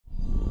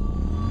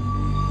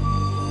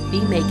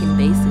Beat Making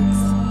Basics.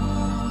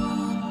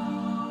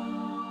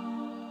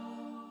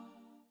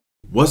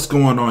 What's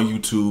going on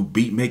YouTube?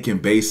 Beat Making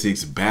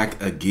Basics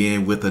back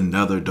again with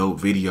another dope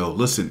video.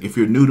 Listen, if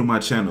you're new to my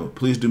channel,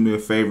 please do me a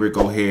favor,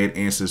 go ahead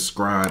and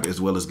subscribe as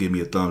well as give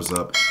me a thumbs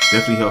up.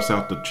 Definitely helps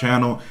out the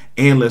channel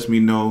and lets me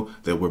know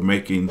that we're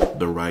making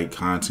the right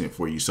content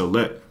for you. So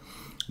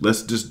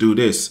let's just do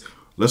this.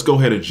 Let's go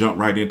ahead and jump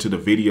right into the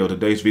video.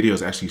 Today's video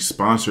is actually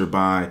sponsored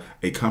by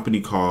a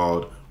company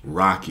called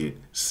Rocket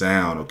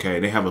Sound. Okay,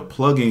 they have a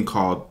plugin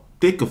called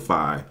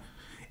Thickify,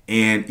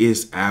 and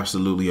it's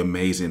absolutely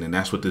amazing, and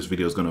that's what this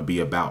video is going to be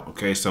about.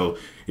 Okay, so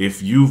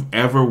if you've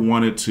ever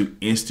wanted to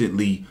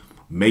instantly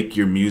make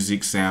your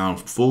music sound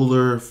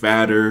fuller,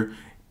 fatter,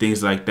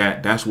 things like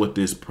that, that's what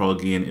this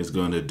plugin is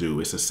going to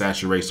do. It's a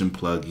saturation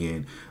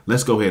plugin.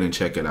 Let's go ahead and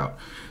check it out.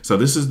 So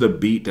this is the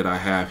beat that I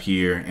have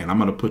here, and I'm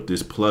going to put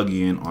this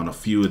plugin on a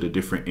few of the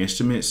different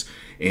instruments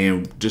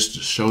and just to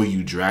show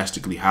you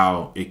drastically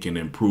how it can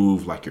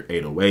improve like your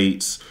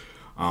 808s,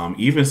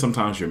 even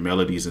sometimes your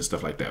melodies and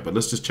stuff like that. But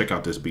let's just check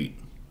out this beat.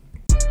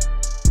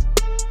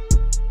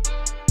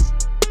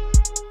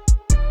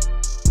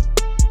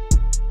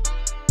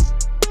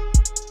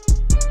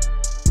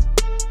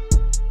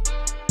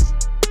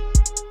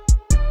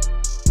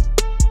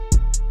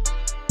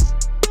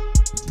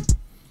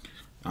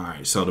 All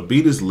right, so the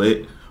beat is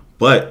lit,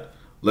 but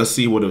let's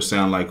see what it'll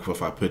sound like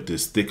if I put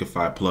this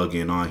Thickify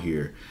plugin on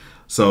here.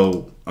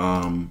 So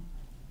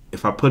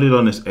if I put it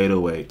on this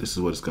 808, this is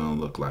what it's gonna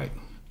look like.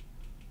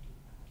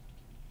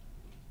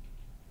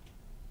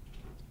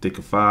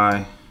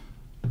 Thickify,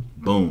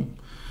 boom.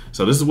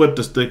 So this is what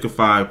the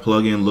Thickify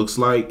plugin looks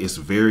like. It's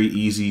very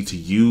easy to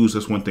use.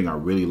 That's one thing I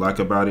really like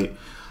about it.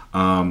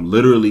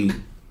 Literally,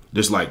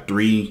 there's like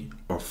 3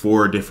 or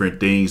 4 different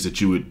things that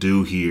you would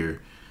do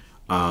here.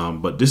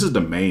 But this is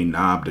the main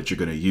knob that you're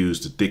going to use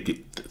to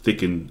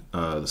thicken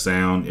the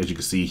sound. As you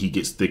can see, he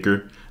gets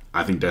thicker.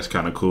 I think that's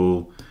kind of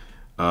cool.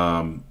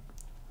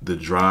 The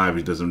drive,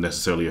 it doesn't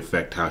necessarily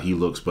affect how he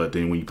looks, but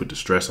then when you put the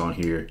stress on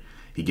here,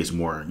 he gets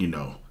more, you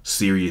know,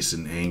 serious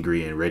and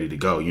angry and ready to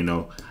go. You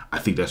know, I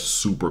think that's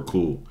super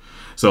cool.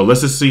 So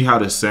let's just see how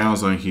this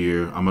sounds on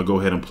here. I'm gonna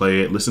go ahead and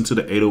play it. Listen to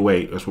the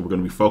 808. That's what we're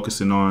gonna be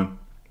focusing on.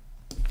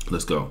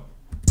 Let's go.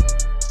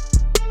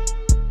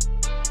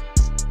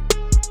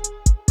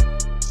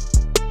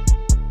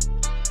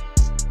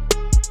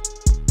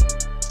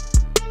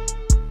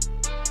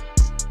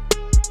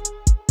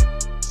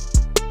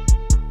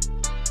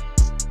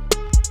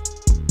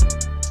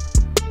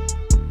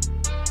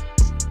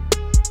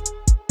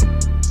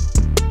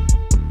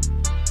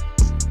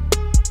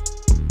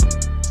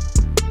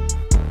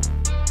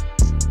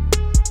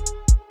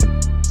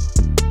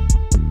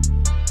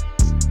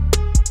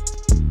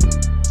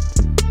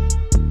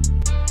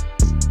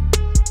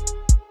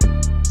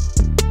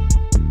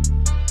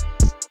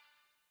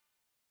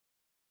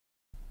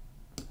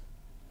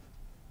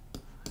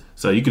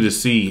 So you can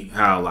just see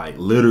how like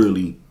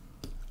literally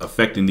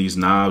affecting these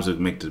knobs would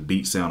make the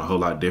beat sound a whole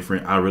lot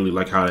different. I really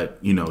like how that,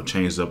 you know,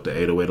 changes up the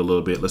 808 a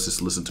little bit. Let's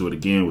just listen to it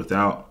again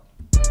without.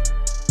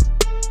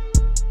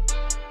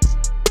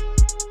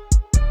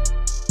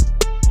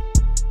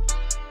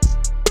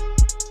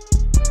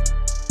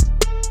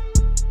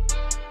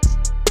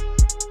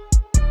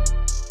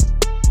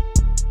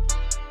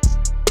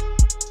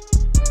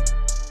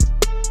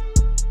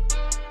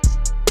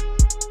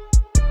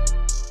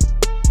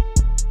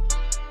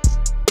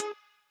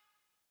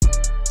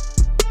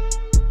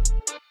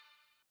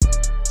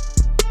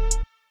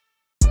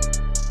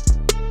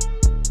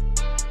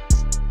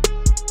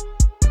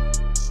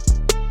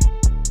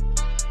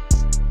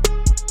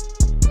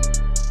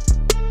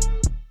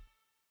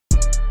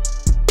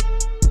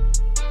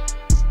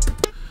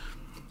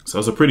 So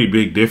it's a pretty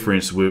big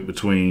difference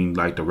between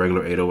like the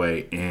regular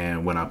 808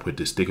 and when I put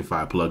this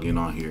Thickify plugin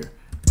on here.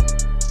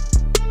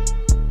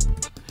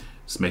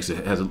 This makes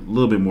it has a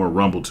little bit more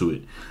rumble to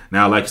it.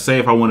 Now, like say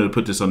if I wanted to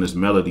put this on this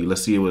melody,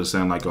 let's see what it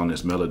sounds like on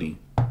this melody.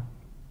 I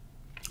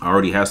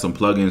already have some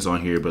plugins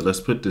on here, but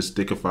let's put this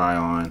Thickify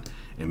on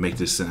and make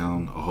this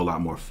sound a whole lot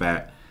more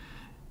fat.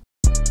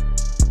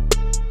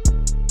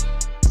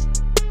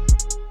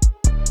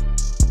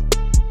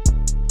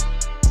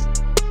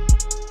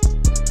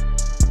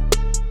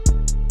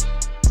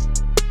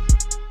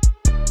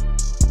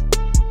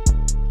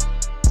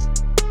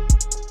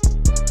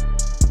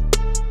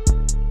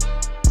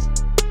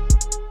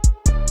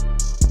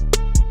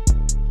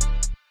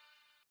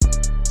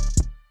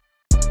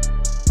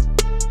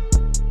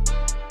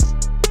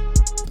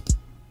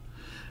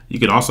 You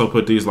can also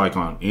put these like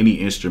on any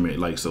instrument,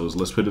 like so.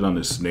 Let's put it on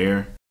the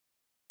snare.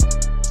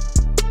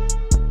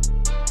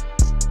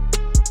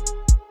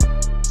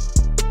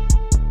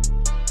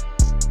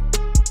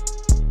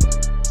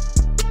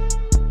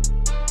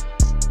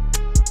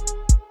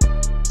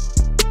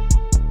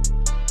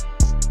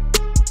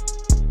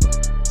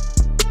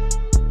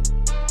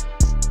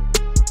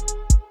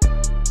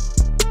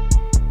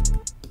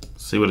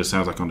 See what it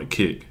sounds like on the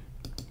kick.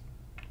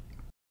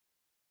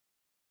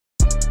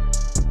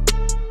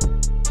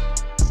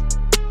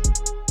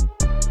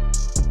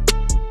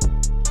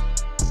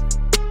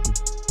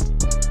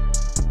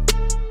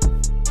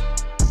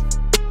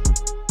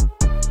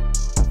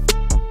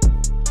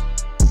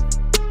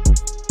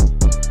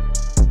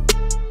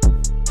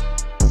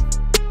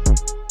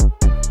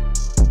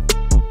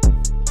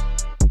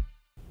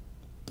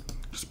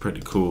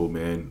 pretty cool,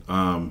 man.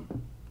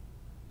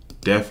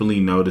 Definitely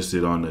noticed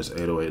it on this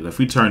 808. And if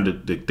we turn the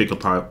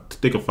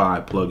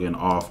Thickify plugin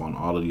off on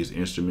all of these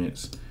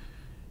instruments,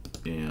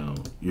 you know,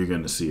 you're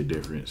gonna see a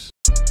difference.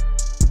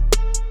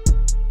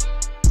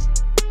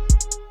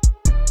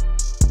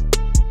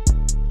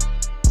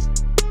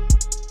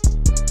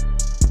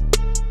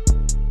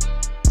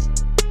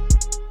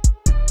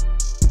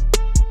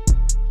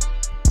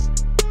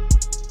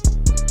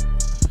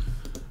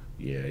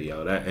 Yeah,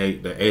 yo,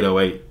 the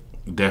 808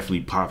 definitely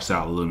pops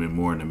out a little bit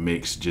more in the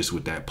mix just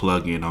with that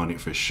plugin on it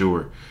for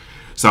sure.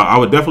 So I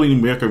would definitely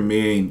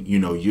recommend, you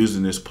know,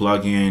 using this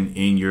plugin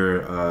in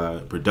your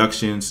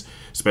productions,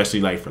 especially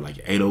like for like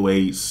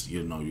 808s,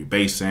 you know, your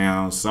bass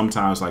sounds,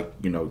 sometimes like,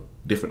 you know,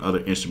 different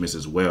other instruments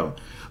as well.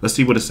 Let's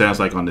see what it sounds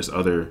like on this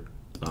other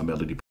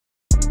melody.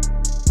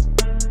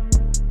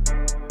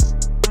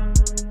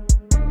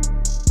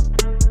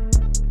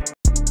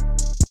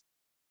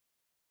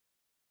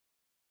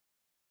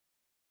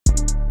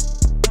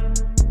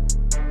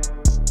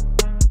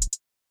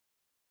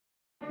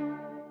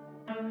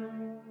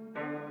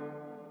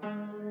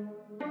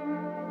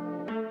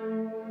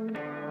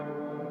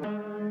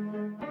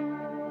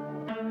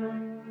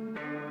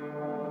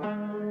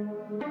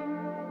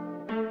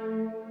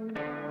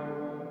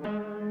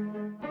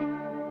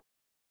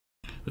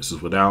 This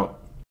is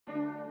without.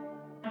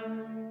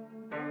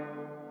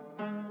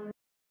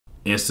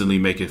 Instantly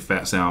make it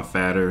sound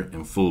fatter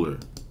and fuller.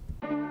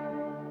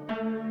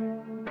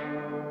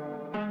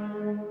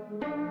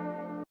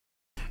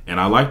 And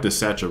I like the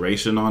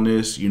saturation on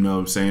this, you know what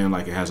I'm saying?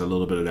 Like it has a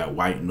little bit of that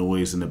white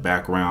noise in the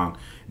background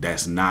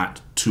that's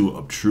not too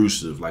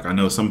obtrusive. Like I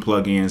know some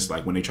plugins,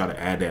 like when they try to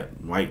add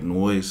that white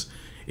noise,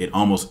 it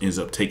almost ends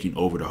up taking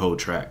over the whole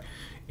track.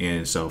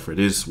 And so for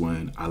this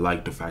one, I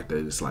like the fact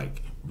that it's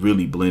like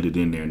really blended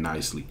in there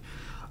nicely.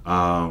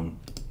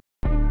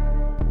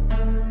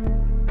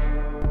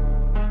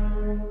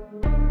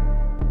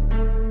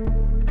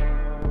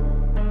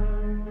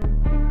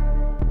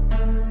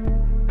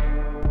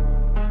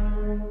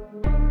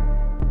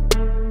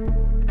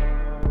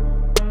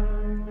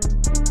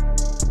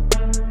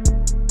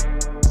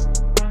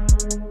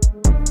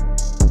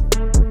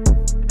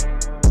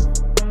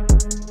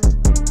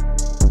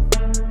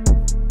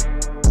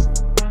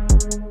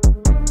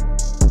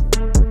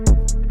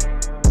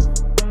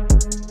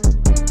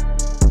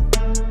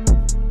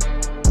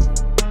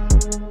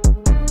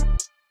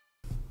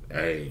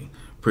 Hey,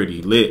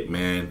 pretty lit,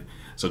 man.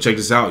 So check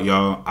this out,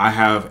 y'all. I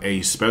have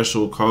a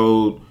special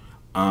code.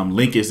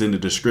 Link is in the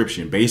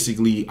description.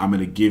 Basically,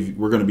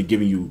 we're gonna be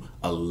giving you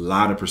a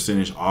lot of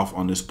percentage off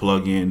on this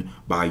plugin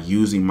by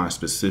using my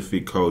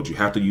specific code. You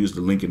have to use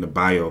the link in the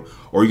bio,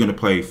 or you're gonna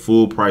pay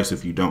full price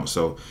if you don't.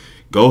 So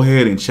go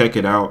ahead and check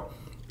it out.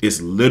 It's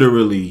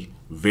literally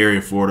very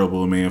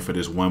affordable, man, for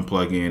this one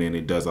plugin, and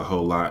it does a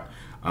whole lot.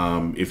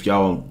 If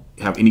y'all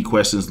have any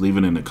questions, leave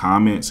it in the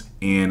comments.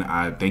 And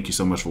I thank you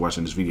so much for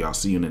watching this video. I'll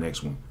see you in the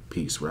next one.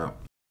 Peace. We're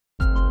out.